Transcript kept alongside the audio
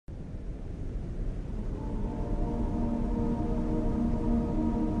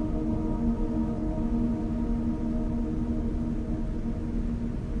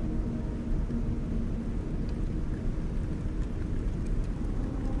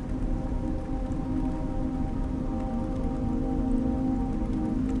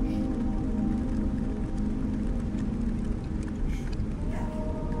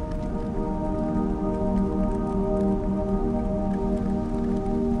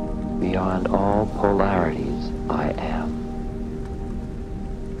beyond all polarities, I am.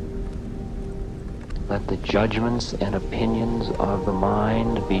 Let the judgments and opinions of the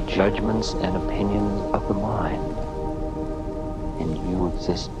mind be judgments and opinions of the mind, and you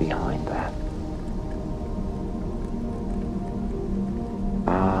exist behind that.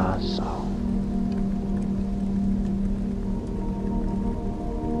 Ah, so.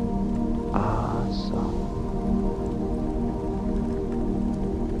 Ah, so.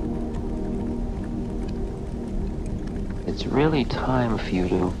 It's really time for you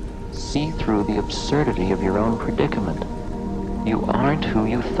to see through the absurdity of your own predicament. You aren't who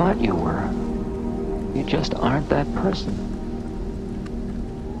you thought you were. You just aren't that person.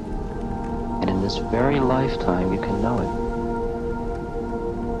 And in this very lifetime, you can know it.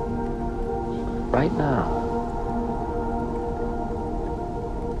 Right now.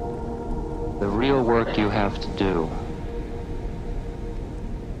 The real work you have to do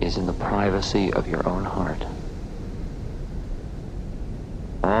is in the privacy of your own heart.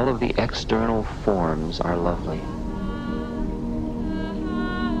 All of the external forms are lovely,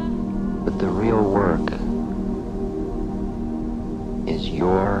 but the real work is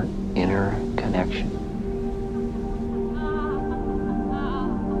your inner connection.